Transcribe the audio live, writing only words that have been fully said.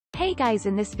Hey guys,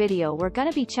 in this video we're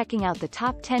gonna be checking out the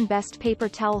top 10 best paper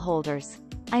towel holders.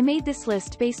 I made this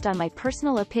list based on my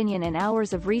personal opinion and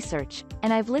hours of research,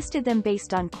 and I've listed them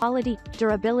based on quality,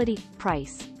 durability,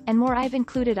 price, and more. I've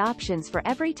included options for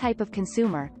every type of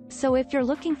consumer, so if you're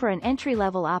looking for an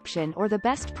entry-level option or the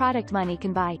best product money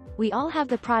can buy, we all have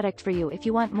the product for you. If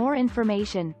you want more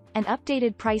information and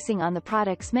updated pricing on the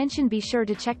products mentioned, be sure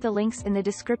to check the links in the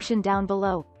description down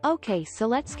below. Okay, so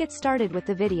let's get started with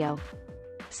the video.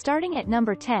 Starting at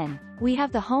number 10, we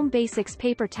have the Home Basics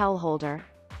Paper Towel Holder.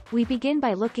 We begin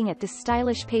by looking at this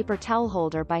stylish paper towel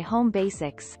holder by Home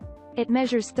Basics. It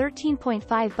measures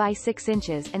 13.5 by 6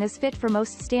 inches and is fit for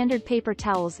most standard paper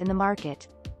towels in the market.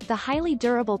 The highly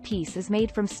durable piece is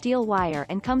made from steel wire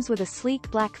and comes with a sleek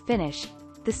black finish.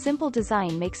 The simple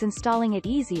design makes installing it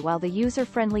easy, while the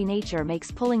user-friendly nature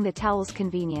makes pulling the towels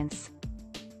convenience.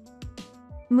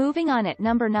 Moving on, at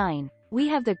number 9, we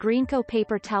have the Greenco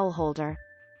Paper Towel Holder.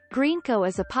 Greenco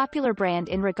is a popular brand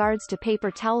in regards to paper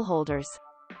towel holders.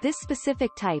 This specific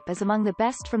type is among the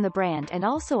best from the brand and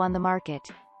also on the market.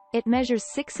 It measures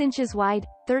 6 inches wide,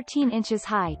 13 inches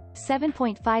high,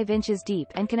 7.5 inches deep,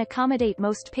 and can accommodate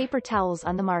most paper towels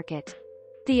on the market.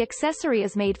 The accessory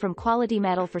is made from quality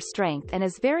metal for strength and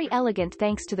is very elegant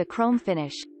thanks to the chrome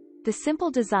finish. The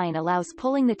simple design allows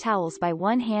pulling the towels by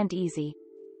one hand easy.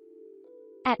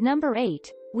 At number 8,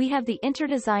 we have the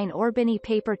InterDesign Orbinni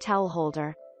Paper Towel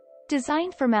Holder.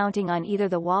 Designed for mounting on either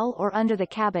the wall or under the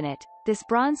cabinet, this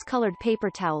bronze-colored paper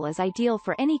towel is ideal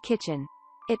for any kitchen.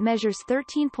 It measures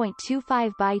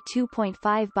 13.25 by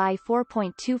 2.5 by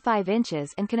 4.25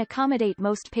 inches and can accommodate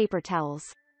most paper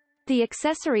towels. The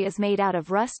accessory is made out of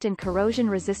rust and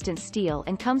corrosion-resistant steel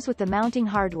and comes with the mounting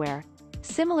hardware.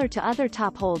 Similar to other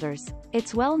top holders,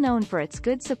 it's well known for its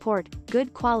good support,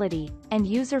 good quality, and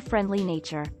user-friendly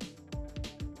nature.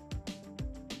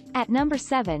 At number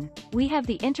 7, we have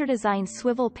the InterDesign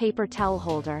Swivel Paper Towel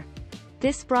Holder.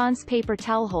 This bronze paper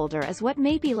towel holder is what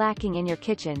may be lacking in your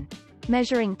kitchen.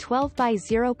 Measuring 12 by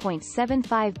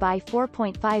 0.75 by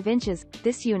 4.5 inches,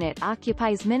 this unit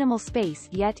occupies minimal space,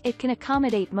 yet it can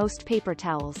accommodate most paper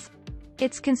towels.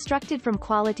 It's constructed from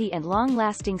quality and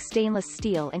long-lasting stainless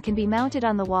steel and can be mounted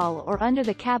on the wall or under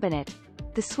the cabinet.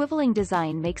 The swiveling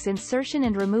design makes insertion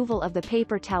and removal of the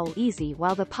paper towel easy,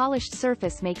 while the polished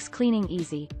surface makes cleaning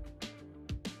easy.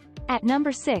 At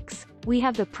number 6, we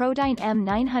have the Prodyne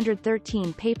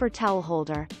M913 Paper Towel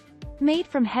Holder. Made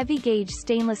from heavy-gauge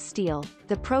stainless steel,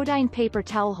 the Prodyne paper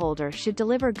towel holder should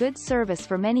deliver good service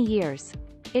for many years.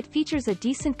 It features a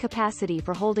decent capacity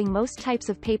for holding most types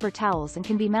of paper towels and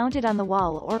can be mounted on the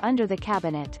wall or under the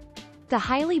cabinet. The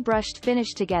highly brushed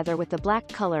finish together with the black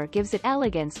color gives it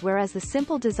elegance, whereas the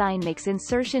simple design makes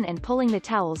insertion and pulling the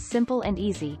towels simple and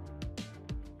easy.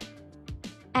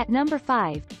 At number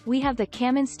 5, we have the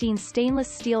Kamenstein Stainless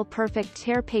Steel Perfect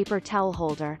Tear Paper Towel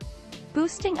Holder.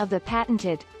 Boosting of the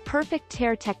patented Perfect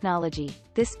Tear technology,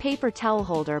 this paper towel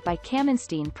holder by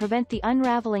Kamenstein prevent the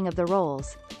unraveling of the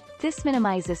rolls. This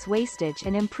minimizes wastage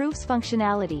and improves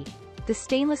functionality. The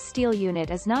stainless steel unit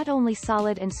is not only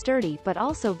solid and sturdy but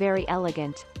also very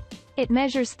elegant. It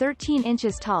measures 13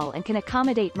 inches tall and can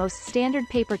accommodate most standard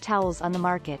paper towels on the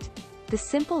market. The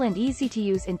simple and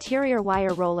easy-to-use interior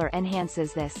wire roller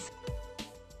enhances this.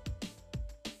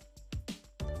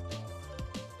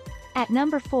 At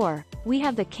number 4, we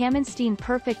have the Kamenstein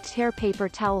Perfect Tear Paper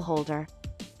Towel Holder.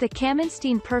 The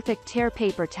Kamenstein Perfect Tear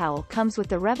Paper Towel comes with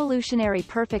the revolutionary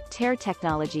Perfect Tear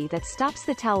technology that stops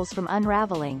the towels from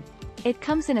unraveling. It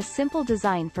comes in a simple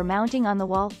design for mounting on the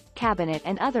wall, cabinet,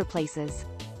 and other places.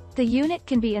 The unit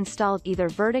can be installed either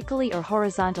vertically or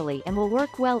horizontally and will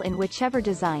work well in whichever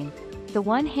design. The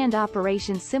one-hand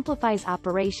operation simplifies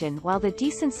operation, while the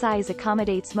decent size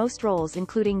accommodates most rolls,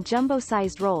 including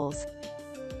jumbo-sized rolls.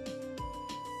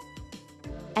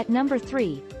 At number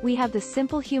 3, we have the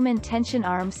Simplehuman Tension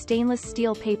Arm Stainless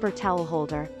Steel Paper Towel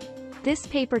Holder. This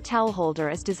paper towel holder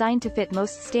is designed to fit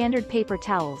most standard paper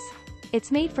towels.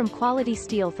 It's made from quality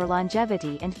steel for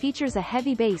longevity and features a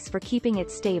heavy base for keeping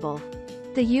it stable.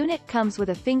 The unit comes with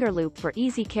a finger loop for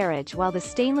easy carriage, while the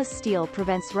stainless steel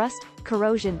prevents rust,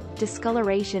 corrosion,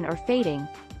 discoloration, or fading.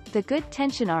 The good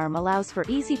tension arm allows for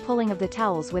easy pulling of the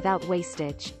towels without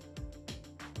wastage.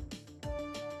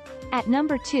 At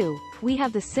number 2, we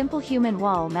have the Simplehuman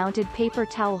Wall-Mounted Paper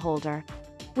Towel Holder.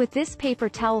 With this paper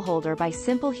towel holder by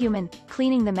Simplehuman,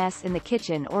 cleaning the mess in the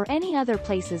kitchen or any other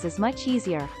places is much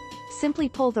easier. Simply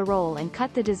pull the roll and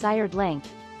cut the desired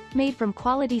length. Made from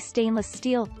quality stainless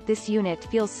steel, this unit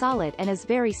feels solid and is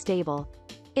very stable.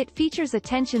 It features a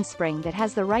tension spring that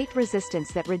has the right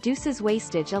resistance that reduces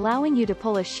wastage, allowing you to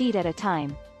pull a sheet at a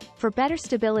time. For better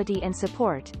stability and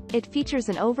support, it features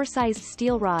an oversized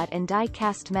steel rod and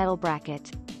die-cast metal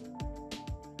bracket.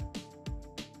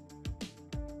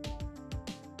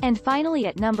 And finally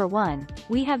at number 1,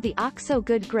 we have the OXO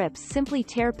Good Grips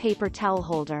SimplyTear Paper Towel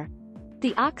Holder.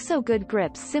 The OXO Good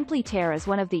Grips SimplyTear is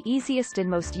one of the easiest and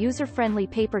most user-friendly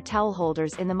paper towel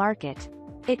holders in the market.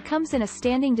 It comes in a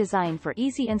standing design for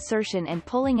easy insertion and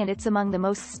pulling, and it's among the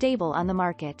most stable on the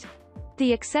market.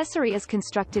 The accessory is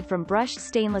constructed from brushed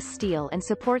stainless steel and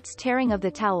supports tearing of the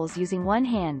towels using one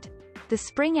hand. The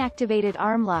spring-activated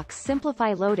arm locks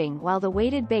simplify loading, while the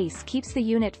weighted base keeps the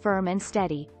unit firm and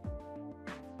steady.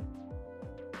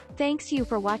 Thanks you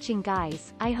for watching,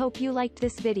 guys. I hope you liked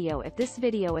this video. If this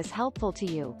video is helpful to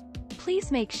you,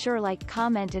 please make sure like,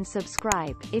 comment and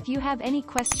subscribe. If you have any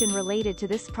question related to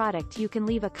this product, you can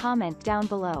leave a comment down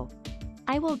below.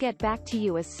 I will get back to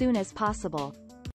you as soon as possible.